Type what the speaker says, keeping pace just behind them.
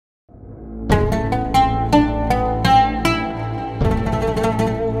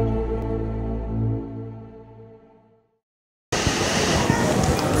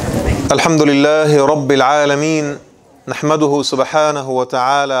الحمد لله رب العالمين نحمده سبحانه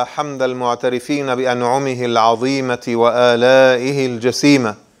وتعالى حمد المعترفين بأنعمه العظيمة وآلائه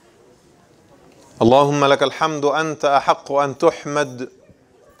الجسيمة. اللهم لك الحمد أنت أحق أن تحمد،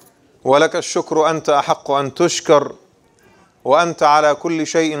 ولك الشكر أنت أحق أن تشكر، وأنت على كل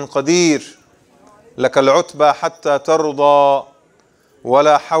شيء قدير. لك العتبى حتى ترضى،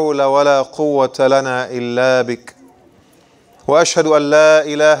 ولا حول ولا قوة لنا إلا بك. وأشهد أن لا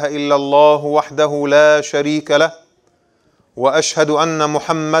إله إلا الله وحده لا شريك له، وأشهد أن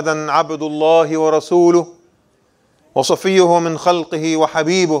محمدا عبد الله ورسوله وصفيه من خلقه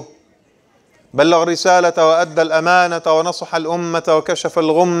وحبيبه، بلغ الرسالة وأدى الأمانة ونصح الأمة وكشف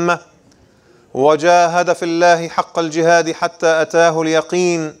الغمة وجاهد في الله حق الجهاد حتى أتاه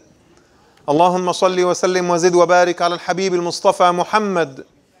اليقين. اللهم صل وسلم وزد وبارك على الحبيب المصطفى محمد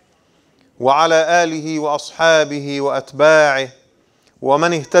وعلى آله وأصحابه وأتباعه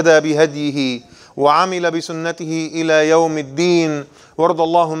ومن اهتدى بهديه وعمل بسنته إلى يوم الدين، وارض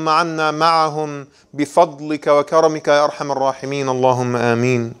اللهم عنا معهم بفضلك وكرمك يا أرحم الراحمين. اللهم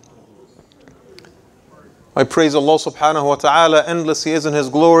آمين. I praise Allah subhanahu wa ta'ala. Endless He is in His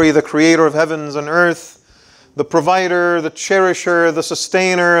glory, the creator of heavens and earth, the provider, the cherisher, the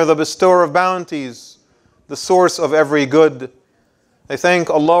sustainer, the bestower of bounties, the source of every good. I thank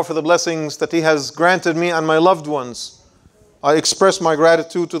Allah for the blessings that He has granted me and my loved ones. I express my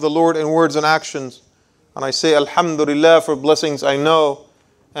gratitude to the Lord in words and actions. And I say Alhamdulillah for blessings I know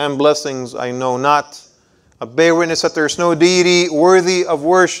and blessings I know not. I bear witness that there is no deity worthy of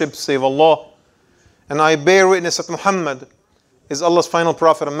worship save Allah. And I bear witness that Muhammad is Allah's final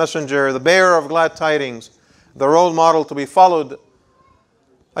prophet and messenger, the bearer of glad tidings, the role model to be followed.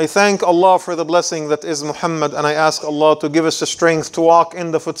 I thank Allah for the blessing that is Muhammad, and I ask Allah to give us the strength to walk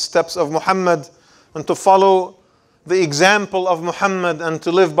in the footsteps of Muhammad and to follow the example of Muhammad and to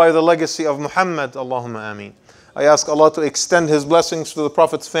live by the legacy of Muhammad. Allahumma ameen. I ask Allah to extend His blessings to the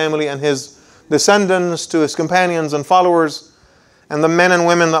Prophet's family and his descendants, to his companions and followers, and the men and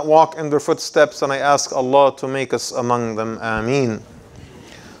women that walk in their footsteps, and I ask Allah to make us among them. Ameen.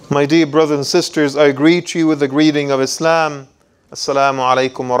 My dear brothers and sisters, I greet you with the greeting of Islam. Assalamu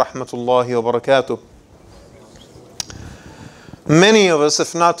alaikum wa rahmatullahi wa barakatuh. Many of us,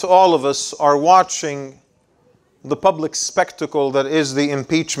 if not all of us, are watching the public spectacle that is the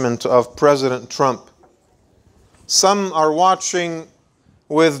impeachment of President Trump. Some are watching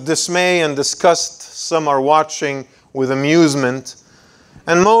with dismay and disgust, some are watching with amusement,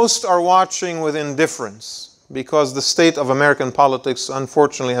 and most are watching with indifference, because the state of American politics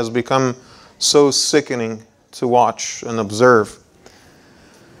unfortunately has become so sickening to watch and observe.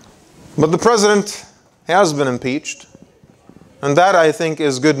 But the president has been impeached, and that I think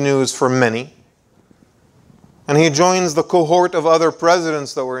is good news for many. And he joins the cohort of other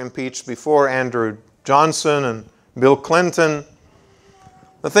presidents that were impeached before, Andrew Johnson and Bill Clinton.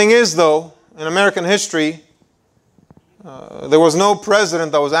 The thing is, though, in American history, there was no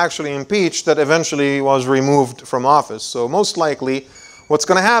president that was actually impeached that eventually was removed from office. So most likely, what's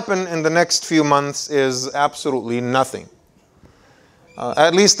going to happen in the next few months is absolutely nothing.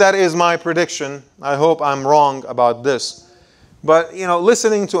 At least that is my prediction. I hope I'm wrong about this. But, you know,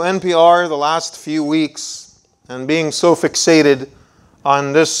 listening to NPR the last few weeks and being so fixated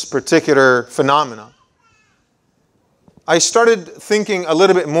on this particular phenomena, I started thinking a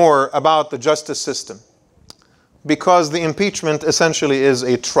little bit more about the justice system. Because the impeachment essentially is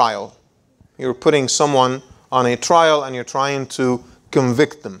a trial. You're putting someone on a trial and you're trying to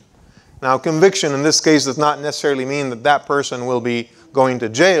convict them. Now, conviction in this case does not necessarily mean that that person will be going to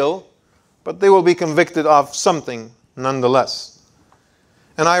jail, but they will be convicted of something nonetheless.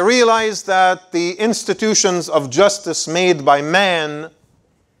 And I realized that the institutions of justice made by man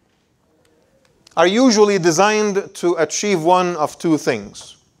are usually designed to achieve one of two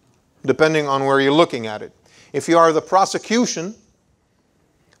things, depending on where you're looking at it. If you are the prosecution,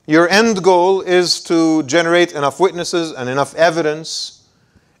 your end goal is to generate enough witnesses and enough evidence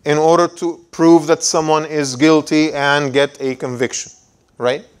in order to prove that someone is guilty and get a conviction,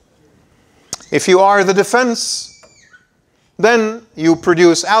 right? If you are the defense, then you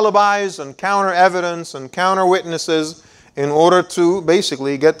produce alibis and counter evidence and counter witnesses in order to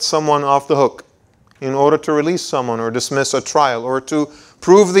basically get someone off the hook, in order to release someone or dismiss a trial or to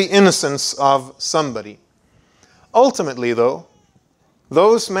prove the innocence of somebody. Ultimately, though,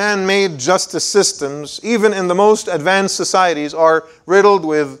 those man-made justice systems, even in the most advanced societies, are riddled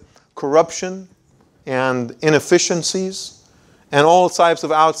with corruption and inefficiencies and all types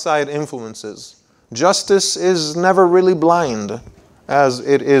of outside influences. Justice is never really blind, as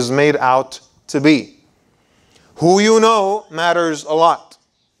it is made out to be. Who you know matters a lot.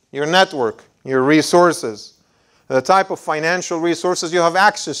 your network, your resources, the type of financial resources you have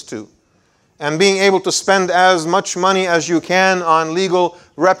access to, and being able to spend as much money as you can on legal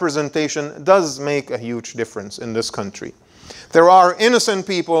representation does make a huge difference in this country. There are innocent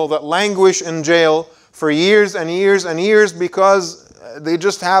people that languish in jail for years and years and years because they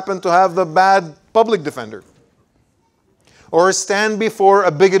just happen to have the bad public defender, or stand before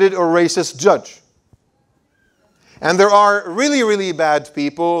a bigoted or racist judge. And there are really, really bad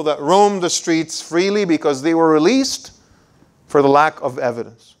people that roam the streets freely because they were released for the lack of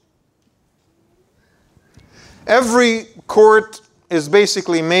evidence. Every court is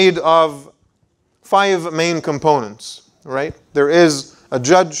basically made of 5 main components, right? There is a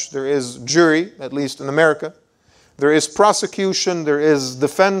judge, there is jury, at least in America. There is prosecution, there is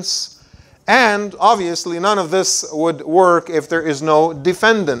defense, and obviously none of this would work if there is no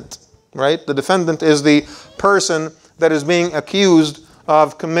defendant, right? The defendant is the person that is being accused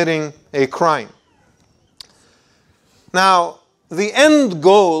of committing a crime. Now, the end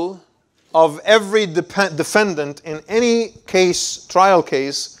goal of every defendant in any case, trial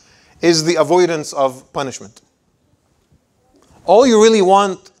case, is the avoidance of punishment. All you really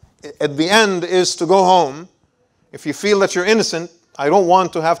want at the end is to go home. If you feel that you're innocent, I don't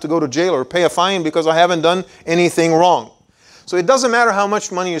want to have to go to jail or pay a fine because I haven't done anything wrong. So it doesn't matter how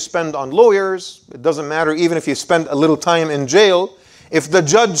much money you spend on lawyers. It doesn't matter even if you spend a little time in jail. If the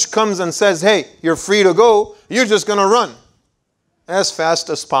judge comes and says, hey, you're free to go, you're just going to run as fast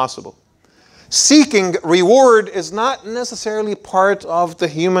as possible. Seeking reward is not necessarily part of the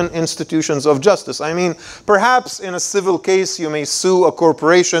human institutions of justice. I mean, perhaps in a civil case you may sue a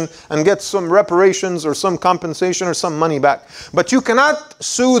corporation and get some reparations or some compensation or some money back. But you cannot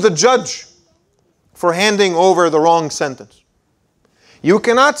sue the judge for handing over the wrong sentence. You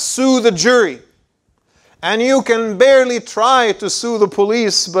cannot sue the jury. And you can barely try to sue the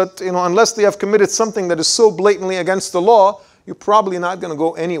police, but unless they have committed something that is so blatantly against the law, you're probably not going to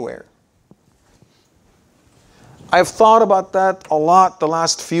go anywhere. I've thought about that a lot the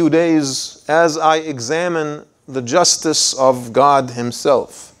last few days as I examine the justice of God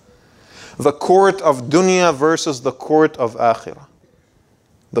Himself. The court of Dunia versus the court of Akhira.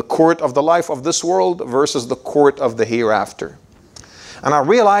 The court of the life of this world versus the court of the hereafter. And I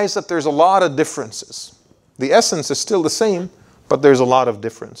realize that there's a lot of differences. The essence is still the same, but there's a lot of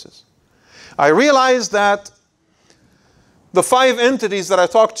differences. I realize that the 5 entities that I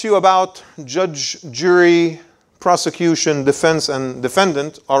talked to you about, judge, jury, prosecution, defense, and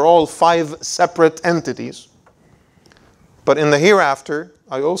defendant, are all 5 separate entities. But in the hereafter,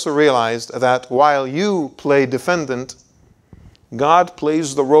 I also realized that while you play defendant, God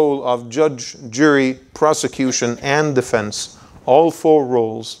plays the role of judge, jury, prosecution, and defense. All 4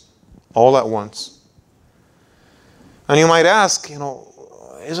 roles, all at once. And you might ask,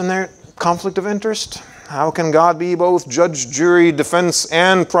 isn't there conflict of interest? How can God be both judge, jury, defense,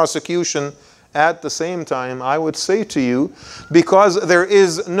 and prosecution at the same time? I would say to you, because there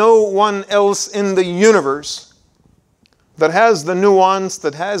is no one else in the universe that has the nuance,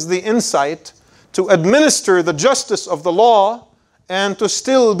 that has the insight to administer the justice of the law and to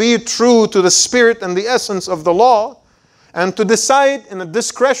still be true to the spirit and the essence of the law, and to decide in a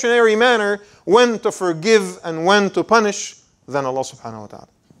discretionary manner when to forgive and when to punish than Allah subhanahu wa ta'ala.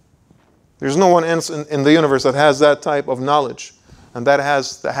 There's no one else in the universe that has that type of knowledge and that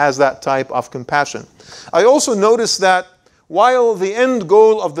has that type of compassion. I also notice that while the end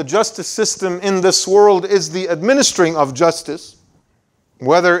goal of the justice system in this world is the administering of justice,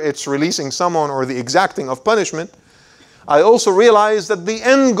 whether it's releasing someone or the exacting of punishment, I also realize that the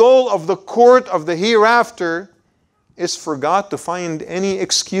end goal of the court of the hereafter is for God to find any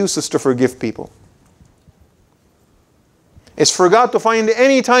excuses to forgive people. It's for God to find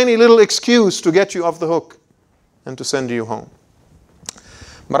any tiny little excuse to get you off the hook and to send you home.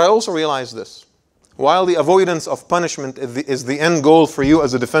 But I also realize this. While the avoidance of punishment is the end goal for you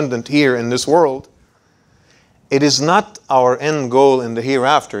as a defendant here in this world, it is not our end goal in the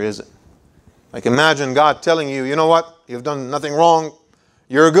hereafter, is it? Like imagine God telling you, you know what? You've done nothing wrong.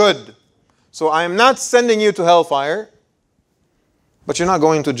 You're good. So I am not sending you to hellfire, but you're not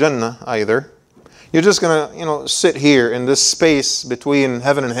going to Jannah either. You're just going to, sit here in this space between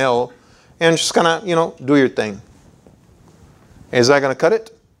heaven and hell and just kind of, do your thing. Is that going to cut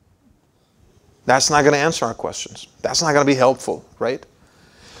it? That's not going to answer our questions. That's not going to be helpful, right?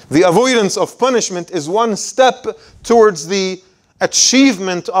 The avoidance of punishment is one step towards the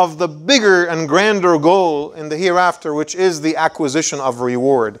achievement of the bigger and grander goal in the hereafter, which is the acquisition of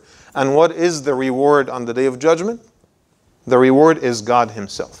reward. And what is the reward on the Day of Judgment? The reward is God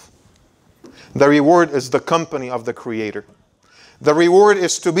Himself. The reward is the company of the Creator. The reward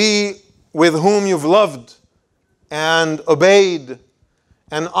is to be with whom you've loved and obeyed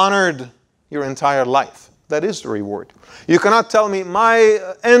and honored your entire life. That is the reward. You cannot tell me my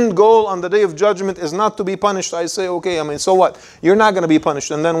end goal on the Day of Judgment is not to be punished. I say, okay, so what? You're not going to be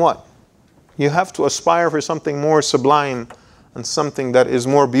punished, and then what? You have to aspire for something more sublime and something that is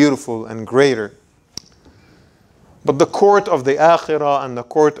more beautiful and greater. But the court of the Akhira and the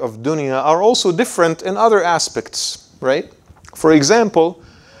court of Dunia are also different in other aspects, right? For example,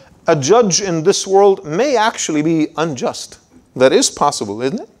 a judge in this world may actually be unjust. That is possible,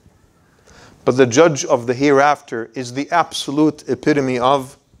 isn't it? But the judge of the hereafter is the absolute epitome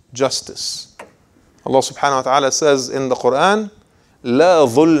of justice. Allah subhanahu wa ta'ala says in the Quran, لا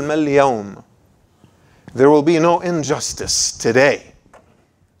ظلم اليوم. There will be no injustice today.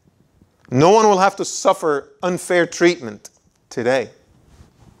 No one will have to suffer unfair treatment today.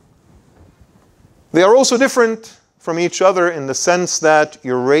 They are also different from each other in the sense that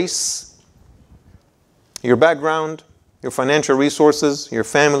your race, your background, your financial resources, your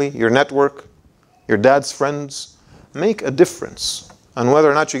family, your network, your dad's friends make a difference on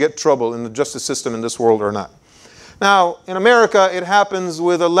whether or not you get trouble in the justice system in this world or not. Now, in America, it happens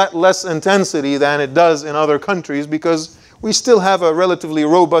with a lot less intensity than it does in other countries because we still have a relatively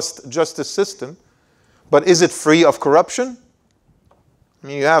robust justice system. But is it free of corruption? I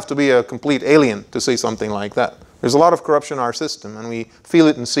mean, you have to be a complete alien to say something like that. There's a lot of corruption in our system, and we feel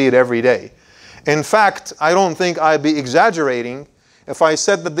it and see it every day. In fact, I don't think I'd be exaggerating if I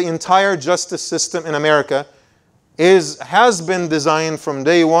said that the entire justice system in America has been designed from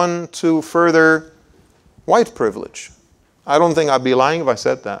day one to further white privilege. I don't think I'd be lying if I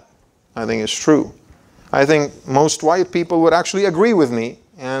said that. I think it's true. I think most white people would actually agree with me,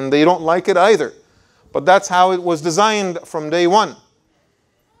 and they don't like it either. But that's how it was designed from day one.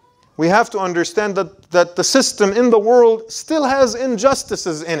 We have to understand that the system in the world still has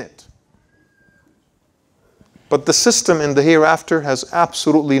injustices in it. But the system in the hereafter has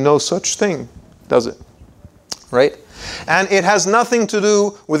absolutely no such thing, does it? Right? And it has nothing to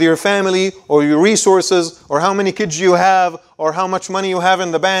do with your family or your resources or how many kids you have or how much money you have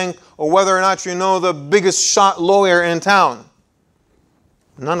in the bank or whether or not you know the biggest shot lawyer in town.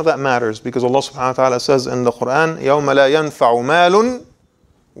 None of that matters because Allah subhanahu wa ta'ala says in the Quran, يَوْمَ لَا يَنْفَعُ مَالٌ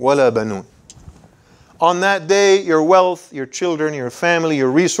وَلَا بَنُونَ. On that day, your wealth, your children, your family,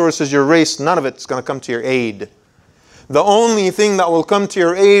 your resources, your race, none of it's going to come to your aid. The only thing that will come to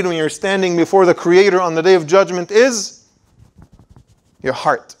your aid when you're standing before the Creator on the Day of Judgment is your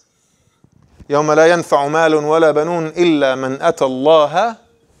heart. يَوْمَ لَا يَنْفَعُ مَالٌ وَلَا بَنُونَ إِلَّا مَنْ أَتَى اللَّهَ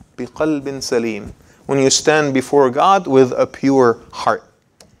بِقَلْبٍ سَلِيمٍ. When you stand before God with a pure heart.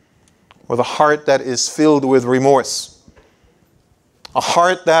 With a heart that is filled with remorse. A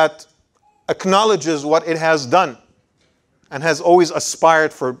heart that acknowledges what it has done and has always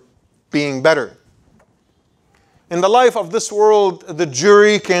aspired for being better. In the life of this world, the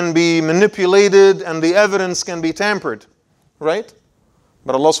jury can be manipulated and the evidence can be tampered, right?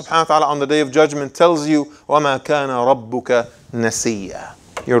 But Allah subhanahu wa ta'ala on the Day of Judgment tells you, وَمَا كَانَ رَبُّكَ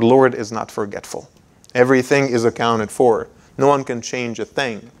نَسِيًّا. Your Lord is not forgetful. Everything is accounted for. No one can change a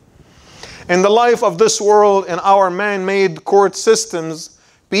thing. In the life of this world, in our man-made court systems,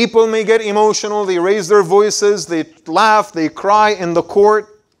 people may get emotional, they raise their voices, they laugh, they cry in the court.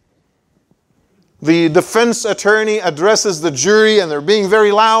 The defense attorney addresses the jury and they're being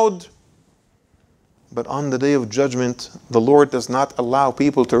very loud. But on the Day of Judgment, the Lord does not allow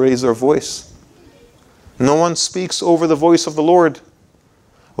people to raise their voice. No one speaks over the voice of the Lord.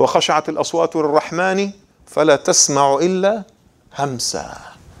 وَخَشَعَتِ الْأَصْوَاتُ الرَّحْمَنِ فَلَا تَسْمَعُ إِلَّا هَمْسًا.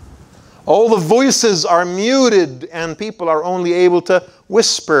 All the voices are muted and people are only able to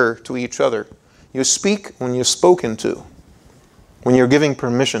whisper to each other. You speak when you're spoken to. When you're giving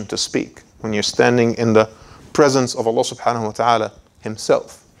permission to speak. When you're standing in the presence of Allah subhanahu wa ta'ala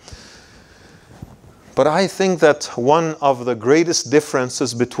Himself. But I think that one of the greatest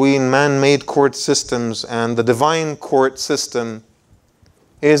differences between man-made court systems and the divine court system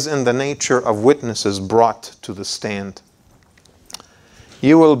is in the nature of witnesses brought to the stand.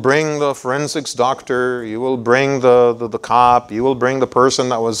 You will bring the forensics doctor, you will bring the cop, you will bring the person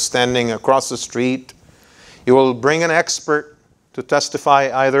that was standing across the street, you will bring an expert to testify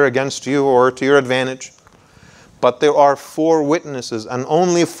either against you or to your advantage. But there are 4 witnesses and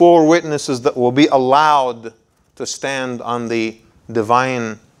only 4 witnesses that will be allowed to stand on the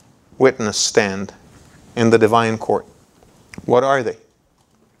divine witness stand in the divine court. What are they?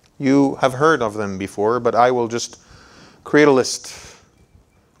 You have heard of them before, but I will just create a list.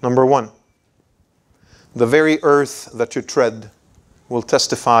 Number 1, the very earth that you tread will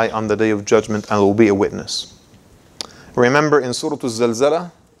testify on the Day of Judgment and will be a witness. Remember in Surah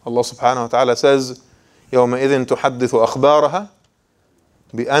Al-Zalzala, Allah subhanahu wa ta'ala says, يَوْمَئِذٍ تُحَدِّثُ أَخْبَارَهَا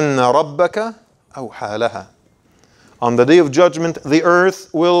بِأَنَّ رَبَّكَ أَوْحَى لَهَا. On the day of judgment, the earth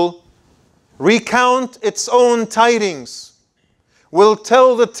will recount its own tidings, will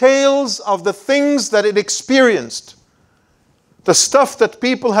tell the tales of the things that it experienced, the stuff that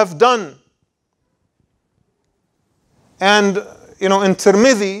people have done. And in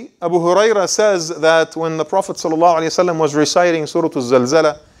Tirmidhi, Abu Huraira says that when the Prophet ﷺ was reciting Surah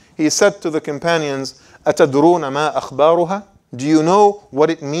Al-Zalzala, he said to the companions, أَتَدْرُونَ مَا أَخْبَارُهَا? Do you know what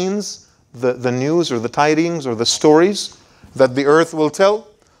it means, the news or the tidings or the stories that the earth will tell?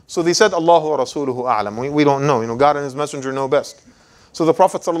 So they said, Allahu wa rasuluhu a'lam. We don't know. God and His Messenger know best. So the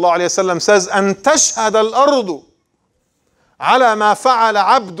Prophet ﷺ says, أَن تَشْهَدَ الْأَرْضُ عَلَى مَا فَعَلَ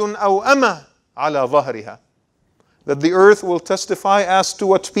عَبْدٌ أَوْ أَمَةٌ عَلَى ظَهْرِهَا. That the earth will testify as to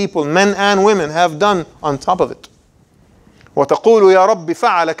what people, men and women, have done on top of it. وَتَقُولُ يَا رَبِّ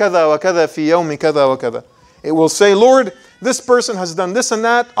فَعَلَ كَذَا وَكَذَا فِي يَوْمِ كَذَا وَكَذَا. It will say, Lord, this person has done this and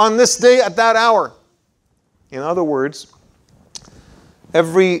that on this day at that hour. In other words,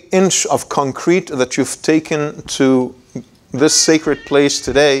 every inch of concrete that you've taken to this sacred place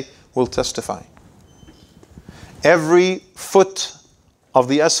today will testify. Every foot of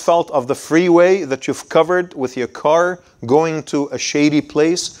the asphalt of the freeway that you've covered with your car going to a shady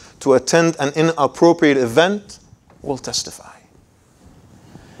place to attend an inappropriate event will testify.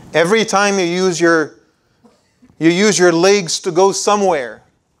 Every time you use your legs to go somewhere,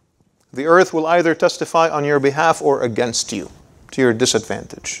 the earth will either testify on your behalf or against you, to your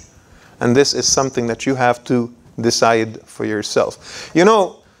disadvantage. And this is something that you have to decide for yourself.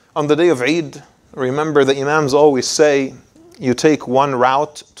 On the day of Eid, remember the Imams always say, you take one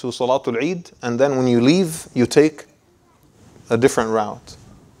route to Salatul Eid, and then when you leave, you take a different route.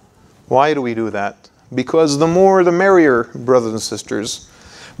 Why do we do that? Because the more the merrier, brothers and sisters.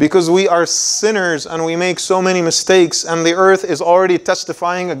 Because we are sinners and we make so many mistakes, and the earth is already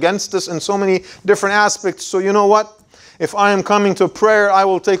testifying against us in so many different aspects. So you know what? If I am coming to prayer, I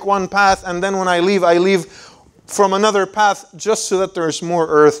will take one path, and then when I leave from another path, just so that there is more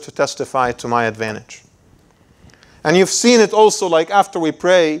earth to testify to my advantage. And you've seen it also, like after we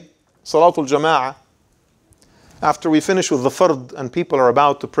pray Salatul Jama'ah, after we finish with the fard and people are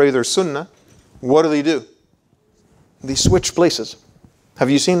about to pray their sunnah, what do? They switch places.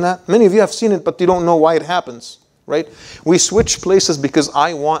 Have you seen that? Many of you have seen it, but you don't know why it happens, right? We switch places because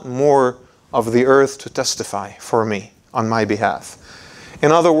I want more of the earth to testify for me on my behalf.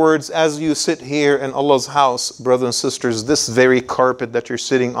 In other words, as you sit here in Allah's house, brothers and sisters, this very carpet that you're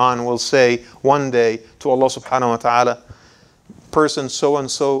sitting on will say one day to Allah subhanahu wa ta'ala, person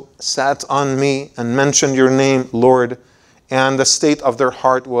so-and-so sat on me and mentioned your name, Lord, and the state of their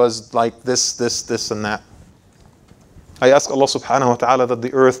heart was like this, and that. I ask Allah subhanahu wa ta'ala that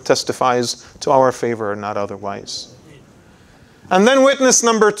the earth testifies to our favor and not otherwise. And then witness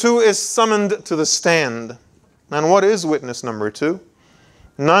number 2 is summoned to the stand. And what is witness number 2?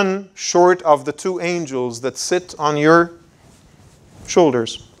 None short of the 2 angels that sit on your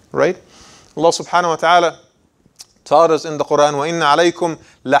shoulders, right? Allah subhanahu wa ta'ala taught us in the Quran, وَإِنَّ عَلَيْكُمْ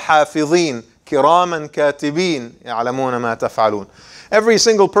لَحَافِظِينَ كِرَامًا كَاتِبِينَ يَعْلَمُونَ مَا تَفْعَلُونَ. Every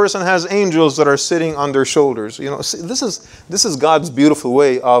single person has angels that are sitting on their shoulders. This is God's beautiful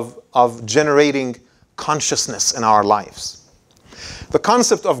way of generating consciousness in our lives. The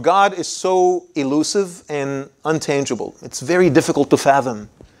concept of God is so elusive and untangible. It's very difficult to fathom.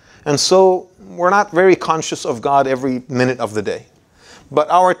 And so we're not very conscious of God every minute of the day. But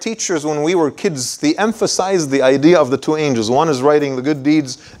our teachers, when we were kids, they emphasized the idea of the 2 angels. One is writing the good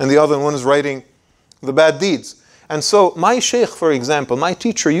deeds and the other one is writing the bad deeds. And so my sheikh, for example, my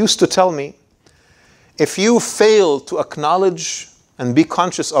teacher used to tell me, if you fail to acknowledge and be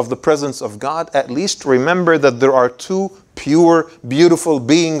conscious of the presence of God, at least remember that there are 2 pure, beautiful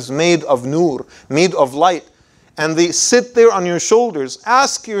beings made of nur, made of light. And they sit there on your shoulders.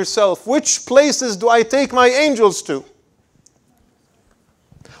 Ask yourself, which places do I take my angels to?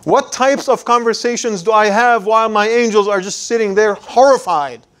 What types of conversations do I have while my angels are just sitting there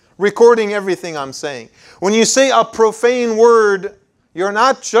horrified, recording everything I'm saying? When you say a profane word, you're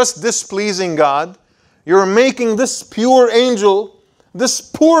not just displeasing God, you're making this pure angel, this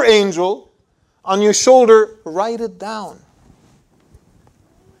poor angel, on your shoulder, write it down.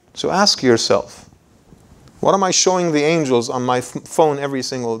 So ask yourself, what am I showing the angels on my phone every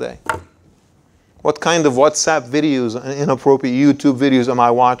single day? What kind of WhatsApp videos and inappropriate YouTube videos am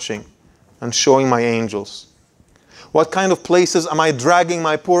I watching and showing my angels? What kind of places am I dragging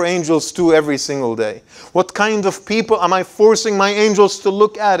my poor angels to every single day? What kind of people am I forcing my angels to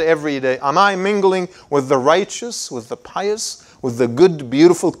look at every day? Am I mingling with the righteous, with the pious, with the good,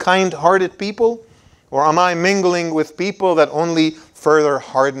 beautiful, kind-hearted people? Or am I mingling with people that only further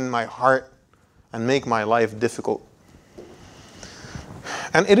harden my heart and make my life difficult?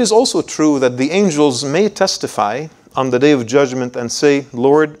 And it is also true that the angels may testify on the day of judgment and say,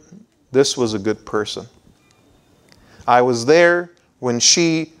 Lord, this was a good person. I was there when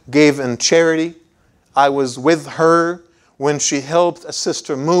she gave in charity. I was with her when she helped a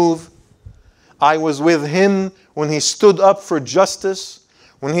sister move. I was with him when he stood up for justice,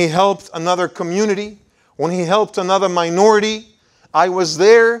 when he helped another community, when he helped another minority. I was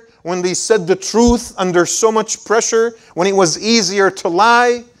there when they said the truth under so much pressure, when it was easier to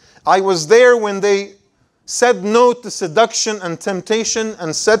lie. I was there when they said no to seduction and temptation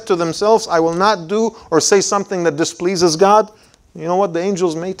and said to themselves, I will not do or say something that displeases God. You know what? The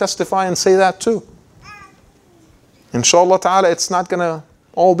angels may testify and say that too. Inshallah ta'ala, it's not going to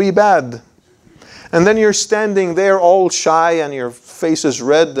all be bad. And then you're standing there all shy and your face is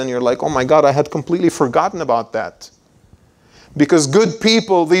red and you're like, oh my God, I had completely forgotten about that. Because good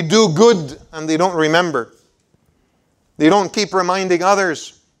people, they do good and they don't remember. They don't keep reminding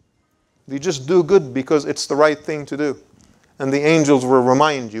others. They just do good because it's the right thing to do. And the angels will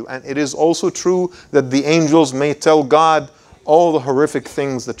remind you. And it is also true that the angels may tell God all the horrific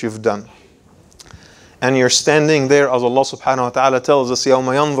things that you've done. And you're standing there, as Allah subhanahu wa ta'ala tells us, يَوْمَ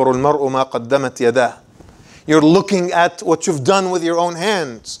يَنْظُرُ الْمَرْءُ مَا قَدَّمَتْ يَدَاهُ. You're looking at what you've done with your own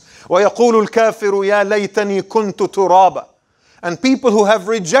hands. وَيَقُولُ الْكَافِرُ يَا لَيْتَنِي كُنْتُ تُرَابًا. And people who have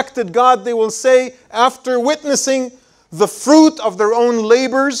rejected God, they will say, after witnessing the fruit of their own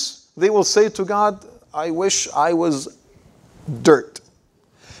labors, they will say to God, I wish I was dirt.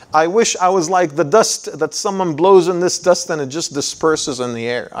 I wish I was like the dust that someone blows in this dust and it just disperses in the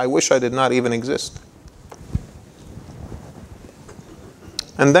air. I wish I did not even exist.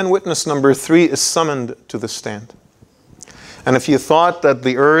 And then witness number 3 is summoned to the stand. And if you thought that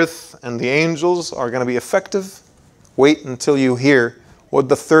the earth and the angels are going to be effective, wait until you hear what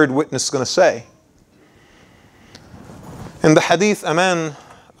the third witness is going to say. In the hadith, a man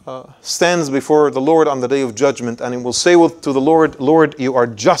stands before the Lord on the day of judgment and he will say to the Lord, Lord, you are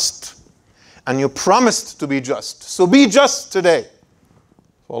just and you promised to be just. So be just today.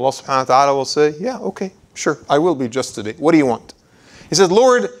 So Allah subhanahu wa ta'ala will say, yeah, okay, sure, I will be just today. What do you want? He says,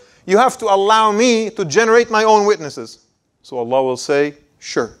 Lord, you have to allow me to generate my own witnesses. So Allah will say,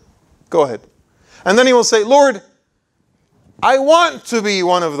 sure, go ahead. And then he will say, Lord, I want to be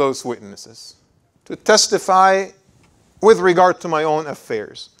one of those witnesses to testify with regard to my own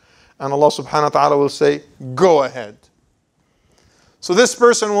affairs. And Allah subhanahu wa ta'ala will say, go ahead. So this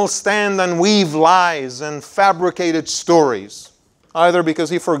person will stand and weave lies and fabricated stories, either because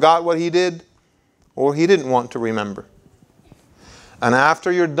he forgot what he did or he didn't want to remember. And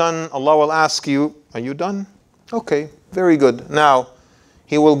after you're done, Allah will ask you, are you done? Okay, very good. Now,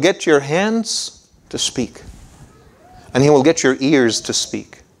 He will get your hands to speak. And He will get your ears to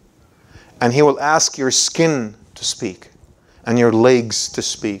speak. And He will ask your skin to speak. And your legs to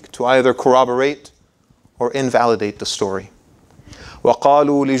speak, to either corroborate or invalidate the story.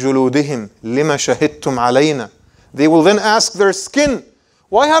 وَقَالُوا لِجُلُودِهِمْ لِمَ شَهِدْتُمْ عَلَيْنَا. They will then ask their skin,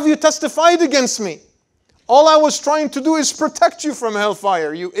 why have you testified against me? All I was trying to do is protect you from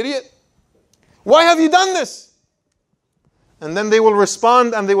hellfire, you idiot. Why have you done this? And then they will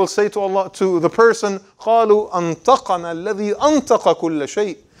respond and they will say to Allah, to the person, قَالُوا أَنْتَقَنَا الَّذِي أَنْتَقَ كُلَّ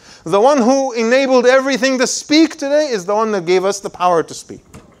شَيْءٍ. The one who enabled everything to speak today is the one that gave us the power to speak.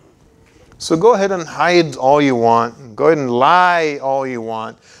 So go ahead and hide all you want. Go ahead and lie all you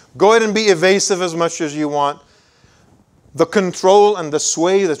want. Go ahead and be evasive as much as you want. The control and the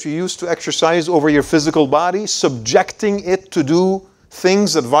sway that you used to exercise over your physical body, subjecting it to do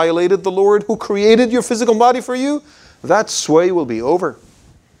things that violated the Lord who created your physical body for you, that sway will be over.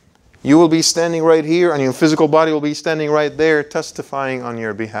 You will be standing right here and your physical body will be standing right there testifying on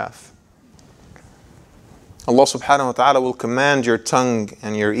your behalf. Allah subhanahu wa ta'ala will command your tongue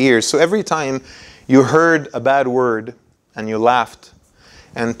and your ears. So every time you heard a bad word and you laughed,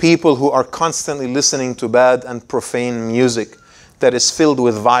 and people who are constantly listening to bad and profane music that is filled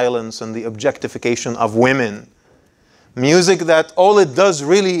with violence and the objectification of women, music that all it does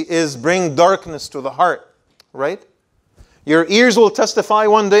really is bring darkness to the heart, right? Your ears will testify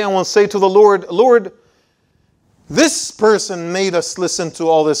one day and will say to the Lord, Lord, this person made us listen to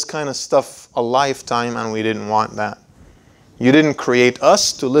all this kind of stuff a lifetime and we didn't want that. You didn't create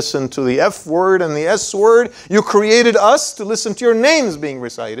us to listen to the F word and the S word. You created us to listen to your names being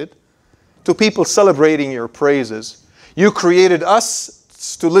recited. to people celebrating your praises. You created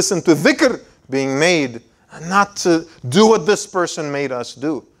us to listen to dhikr being made and not to do what this person made us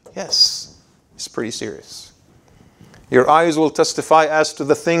do. Yes, it's pretty serious. Your eyes will testify as to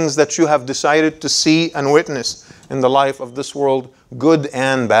the things that you have decided to see and witness in the life of this world, good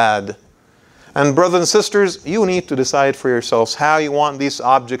and bad. And brothers and sisters, you need to decide for yourselves how you want these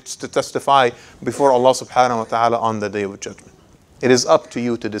objects to testify before Allah subhanahu wa ta'ala on the Day of Judgment. It is up to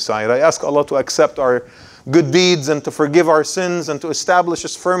you to decide. I ask Allah to accept our good deeds and to forgive our sins and to establish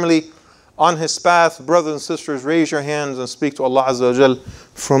us firmly on His path. Brothers and sisters, raise your hands and speak to Allah Azza wa Jal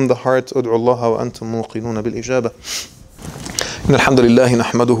from the heart. Ud'u Allah wa antum muqinuna bil ijaba. إن الحمد لله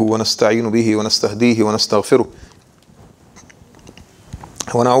نحمده ونستعين به ونستهديه ونستغفره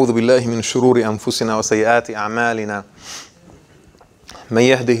ونعوذ بالله من شرور أنفسنا وسيئات أعمالنا من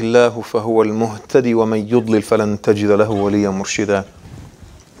يهده الله فهو المهتدي ومن يضلل فلن تجد له وليا مرشدا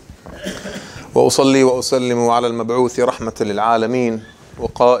وأصلي وأسلم على المبعوث رحمة للعالمين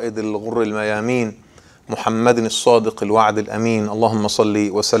وقائد الغر الميامين محمد الصادق الوعد الأمين اللهم صل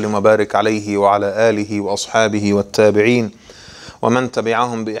وسلم وبارك عليه وعلى آله وأصحابه والتابعين ومن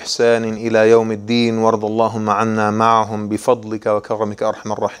تبعهم بإحسان إلى يوم الدين وارض اللهم عنا معهم بفضلك وكرمك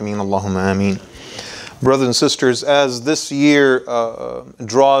أرحم الراحمين اللهم آمين. Brothers and sisters, as this year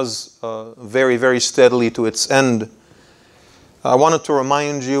draws very, very steadily to its end, I wanted to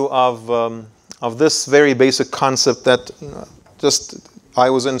remind you of this very basic concept that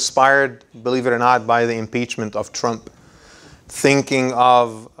I was inspired, believe it or not, by the impeachment of Trump, thinking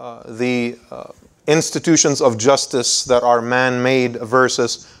of the institutions of justice that are man-made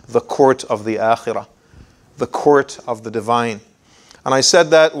versus the court of the Akhira, the court of the divine. And I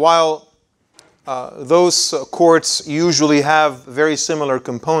said that while those courts usually have very similar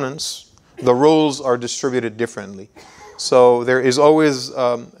components, the roles are distributed differently. So there is always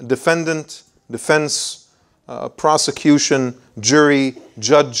defendant, defense, prosecution, jury,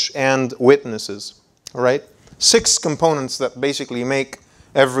 judge, and witnesses. All right? 6 components that basically make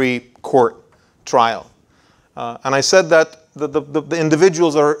every court trial. And I said that the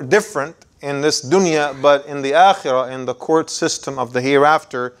individuals are different in this dunya, but in the akhirah, in the court system of the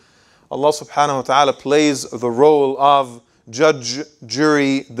hereafter, Allah subhanahu wa ta'ala plays the role of judge,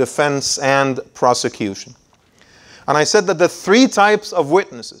 jury, defense, and prosecution. And I said that the 3 types of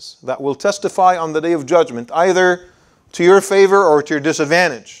witnesses that will testify on the Day of Judgment, either to your favor or to your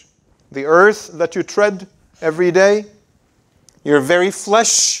disadvantage: the earth that you tread every day, your very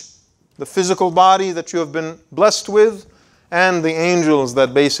flesh, the physical body that you have been blessed with, and the angels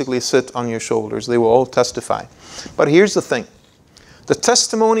that basically sit on your shoulders. They will all testify. But here's the thing. The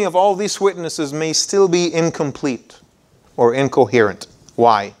testimony of all these witnesses may still be incomplete or incoherent.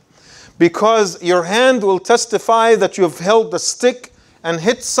 Why? Because your hand will testify that you have held the stick and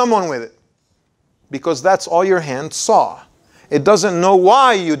hit someone with it. Because that's all your hand saw. It doesn't know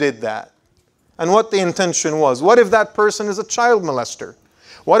why you did that and what the intention was. What if that person is a child molester?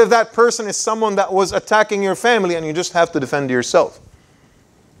 What if that person is someone that was attacking your family and you just have to defend yourself?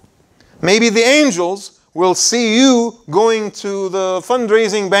 Maybe the angels will see you going to the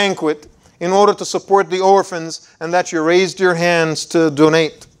fundraising banquet in order to support the orphans and that you raised your hands to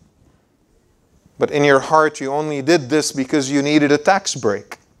donate. But in your heart you only did this because you needed a tax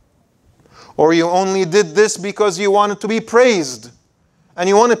break. Or you only did this because you wanted to be praised and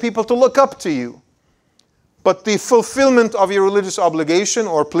you wanted people to look up to you. But the fulfillment of your religious obligation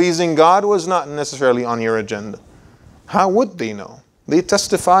or pleasing God was not necessarily on your agenda. How would they know? They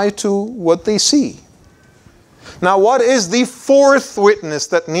testify to what they see. Now, what is the 4th witness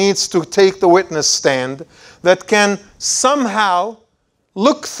that needs to take the witness stand that can somehow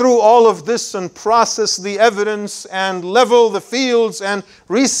look through all of this and process the evidence and level the fields and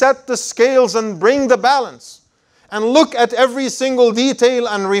reset the scales and bring the balance? And look at every single detail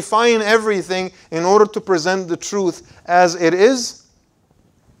and refine everything in order to present the truth as it is?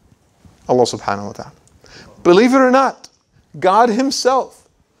 Allah subhanahu wa ta'ala. Believe it or not, God Himself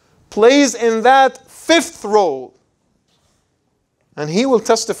plays in that 5th role. And He will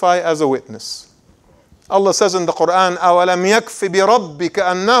testify as a witness. Allah says in the Quran, أَوَلَمْ يَكْفِ بِرَبِّكَ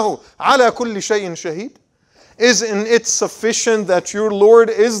أَنَّهُ عَلَى كُلِّ شَيْءٍ شَهِيدٍ. Isn't it sufficient that your Lord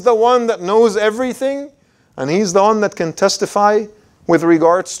is the one that knows everything? And He's the one that can testify with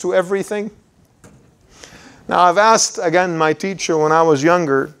regards to everything? Now, I've asked again my teacher when I was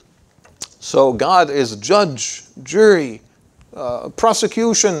younger, so God is judge, jury,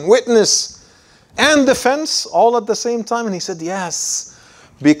 prosecution, witness, and defense all at the same time? And he said, yes,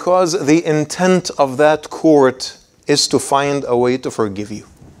 because the intent of that court is to find a way to forgive you.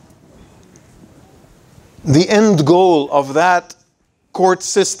 The end goal of that court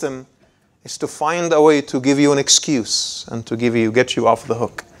system is to find a way to give you an excuse and to get you off the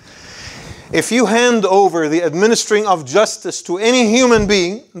hook. If you hand over the administering of justice to any human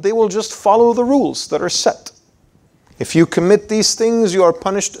being, they will just follow the rules that are set. If you commit these things, you are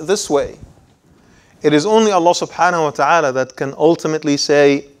punished this way. It is only Allah subhanahu wa ta'ala that can ultimately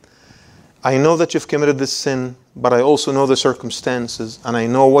say, I know that you've committed this sin, but I also know the circumstances, and I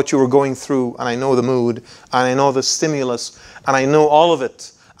know what you were going through, and I know the mood, and I know the stimulus, and I know all of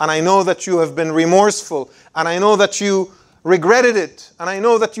it. And I know that you have been remorseful, and I know that you regretted it, and I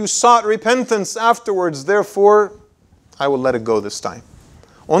know that you sought repentance afterwards. Therefore, I will let it go this time.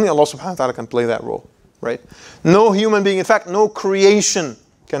 Only Allah subhanahu wa ta'ala can play that role, right? No human being, in fact, no creation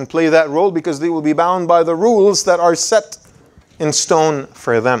can play that role, because they will be bound by the rules that are set in stone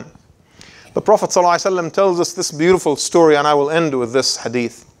for them. The Prophet ﷺ tells us this beautiful story, and I will end with this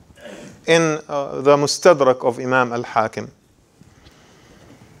hadith in the Mustadrak of Imam al-Hakim.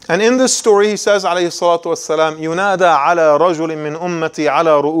 And in this story he says, عليه الصلاة والسلام, ينادى على رجل من أمتي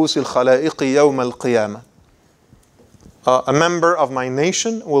على رؤوس الخلائق يوم القيامة. A member of my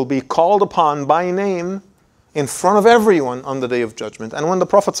nation will be called upon by name in front of everyone on the Day of Judgment. And when the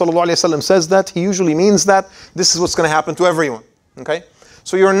Prophet ﷺ says that, he usually means that this is what's going to happen to everyone. Okay?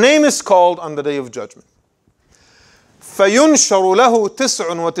 So your name is called on the Day of Judgment. فَيُنْشَرُ لَهُ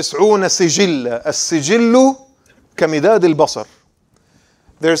 99 سِجِلًّا السِّجِلُّ كَمِدَادِ الْبَصَرِ.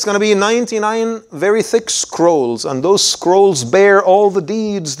 There's going to be 99 very thick scrolls, and those scrolls bear all the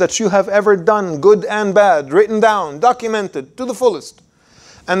deeds that you have ever done, good and bad, written down, documented to the fullest.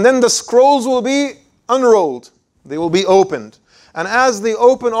 And then the scrolls will be unrolled. They will be opened. And as they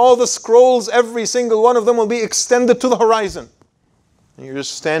open all the scrolls, every single one of them will be extended to the horizon. And you're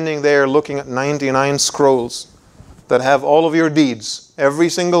just standing there looking at 99 scrolls that have all of your deeds, every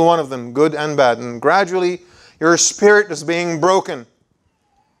single one of them, good and bad. And gradually, your spirit is being broken.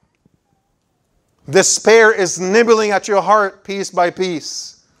 Despair is nibbling at your heart piece by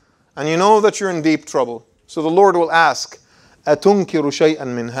piece. And you know that you're in deep trouble. So the Lord will ask, أَتُنْكِرُ شَيْئًا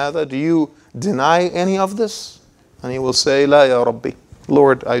مِنْ هَذَا? Do you deny any of this? And he will say, لَا يَا رَبِّي.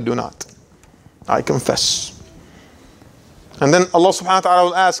 Lord, I do not. I confess. And then Allah subhanahu wa ta'ala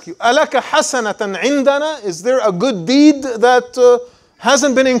will ask you, أَلَكَ حَسَنَةً عِنْدَنَا? Is there a good deed that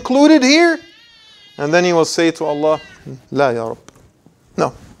hasn't been included here? And then he will say to Allah, لَا يَا رَبِّ.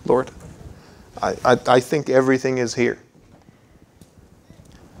 No, Lord. I think everything is here.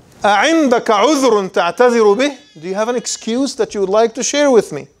 أَعِنْدَكَ عُذْرٌ تَعْتَذِرُ بِهِ? Do you have an excuse that you would like to share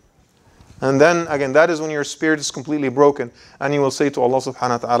with me? And then again, that is when your spirit is completely broken. And you will say to Allah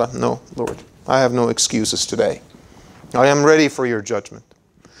subhanahu wa ta'ala, no, Lord, I have no excuses today. I am ready for your judgment.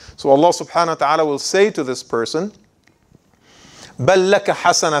 So Allah subhanahu wa ta'ala will say to this person, بَلْ لَكَ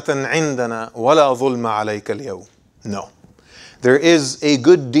حَسَنَةً عِنْدَنَا وَلَا ظُلْمَ عَلَيْكَ الْيَوْمِ. No. There is a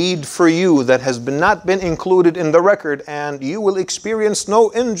good deed for you that has not been included in the record, and you will experience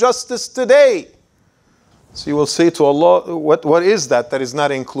no injustice today. So you will say to Allah, what is that is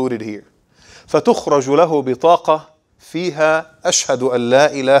not included here? فَتُخْرَجُ لَهُ بِطَاقَةٍ فِيهَا أَشْهَدُ أَن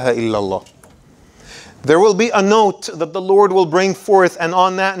لَا إِلَهَ إِلَّا اللَّهِ. There will be a note that the Lord will bring forth, and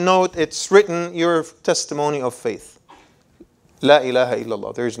on that note it's written your testimony of faith. La ilaha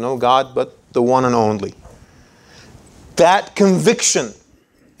illallah. There is no God but the one and only. That conviction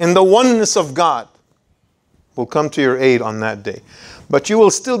in the oneness of God will come to your aid on that day. But you will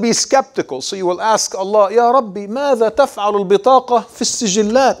still be skeptical, so you will ask Allah, Ya Rabbi, ماذا تفعل البطاقة في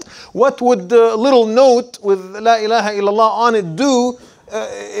السجلات? What would the little note with La ilaha illallah on it do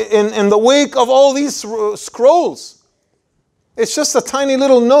in the wake of all these scrolls? It's just a tiny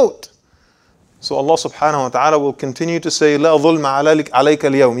little note. So Allah subhanahu wa ta'ala will continue to say, لا ظلم عليك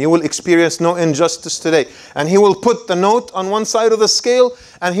اليوم. You will experience no injustice today. And He will put the note on one side of the scale,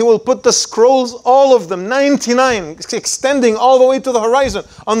 and He will put the scrolls, all of them, 99, extending all the way to the horizon,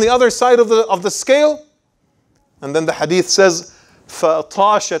 on the other side of the scale. And then the hadith says,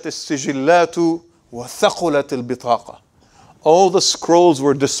 فَطَاشَتِ السِّجِلَّاتُ وَثَقُلَتِ الْبِطَاقَةِ. All the scrolls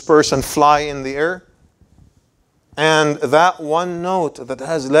were dispersed and fly in the air. And that one note that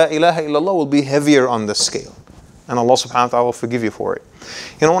has La ilaha illallah will be heavier on the scale. And Allah subhanahu wa ta'ala will forgive you for it.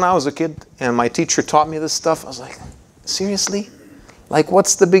 You know, when I was a kid and my teacher taught me this stuff, I was like, seriously? Like,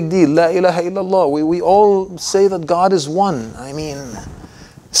 what's the big deal? La ilaha illallah. We all say that God is one. I mean,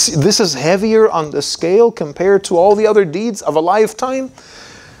 this is heavier on the scale compared to all the other deeds of a lifetime.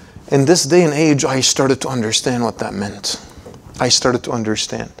 In this day and age, I started to understand what that meant. I started to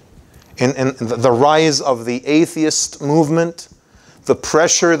understand. And the rise of the atheist movement, the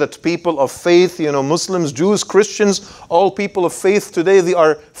pressure that people of faith, you know, Muslims, Jews, Christians, all people of faith today, they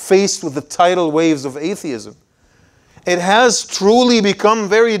are faced with the tidal waves of atheism. it has truly become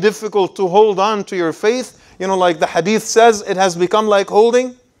very difficult to hold on to your faith. You know, like the hadith says, it has become like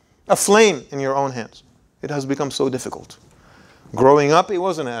holding a flame in your own hands. It has become so difficult. Growing up, it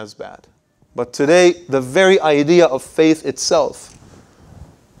wasn't as bad. But today, the very idea of faith itself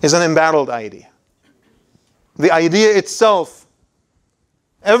is an embattled idea. The idea itself,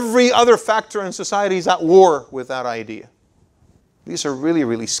 every other factor in society is at war with that idea. These are really,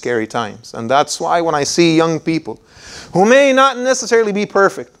 really scary times. And that's why when I see young people who may not necessarily be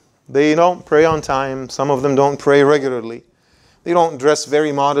perfect, they don't pray on time, some of them don't pray regularly, they don't dress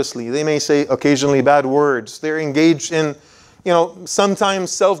very modestly, they may say occasionally bad words, they're engaged in,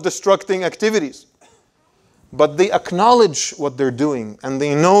 sometimes self-destructing activities. But they acknowledge what they're doing, and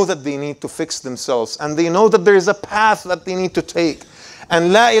they know that they need to fix themselves, and they know that there is a path that they need to take.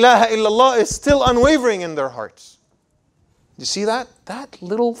 And La ilaha illallah is still unwavering in their hearts. You see that? That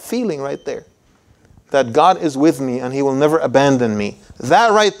little feeling right there. That God is with me and He will never abandon me.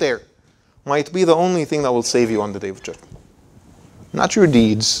 That right there might be the only thing that will save you on the Day of Judgment. Not your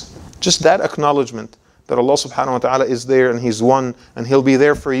deeds, just that acknowledgement that Allah subhanahu wa ta'ala is there and He's one and He'll be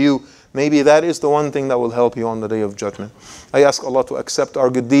there for you. Maybe that is the one thing that will help you on the Day of Judgment. I ask Allah to accept our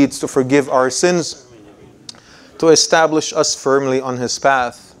good deeds, to forgive our sins, to establish us firmly on His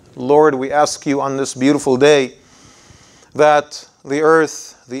path. Lord, we ask You on this beautiful day that the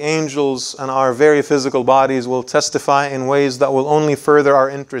earth, the angels, and our very physical bodies will testify in ways that will only further our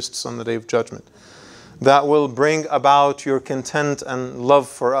interests on the Day of Judgment, that will bring about Your content and love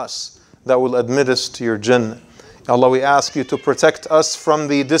for us, that will admit us to Your Jannah. Allah, we ask You to protect us from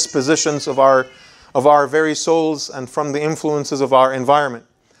the dispositions of our very souls and from the influences of our environment.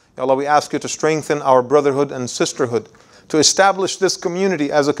 Allah, we ask You to strengthen our brotherhood and sisterhood, to establish this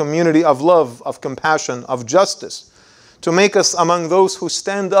community as a community of love, of compassion, of justice, to make us among those who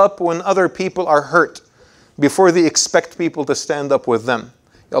stand up when other people are hurt before they expect people to stand up with them.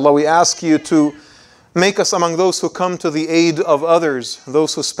 Allah, we ask You to make us among those who come to the aid of others,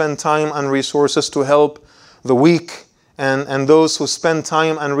 those who spend time and resources to help the weak, and those who spend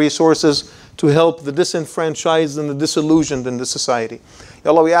time and resources to help the disenfranchised and the disillusioned in the society.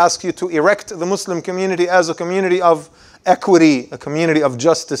 Allah, we ask You to erect the Muslim community as a community of equity, a community of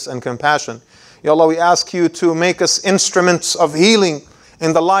justice and compassion. Ya Allah, we ask You to make us instruments of healing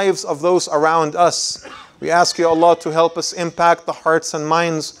in the lives of those around us. We ask You, Allah, to help us impact the hearts and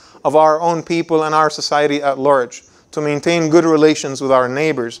minds of our own people and our society at large, to maintain good relations with our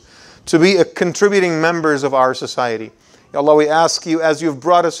neighbors, to be contributing members of our society. Ya Allah, we ask You, as You've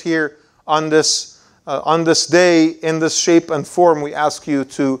brought us here on this day, in this shape and form, we ask You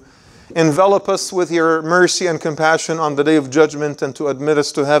to envelop us with Your mercy and compassion on the Day of Judgment, and to admit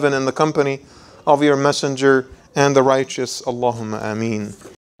us to heaven in the company of Your Messenger and the righteous. Allahumma ameen.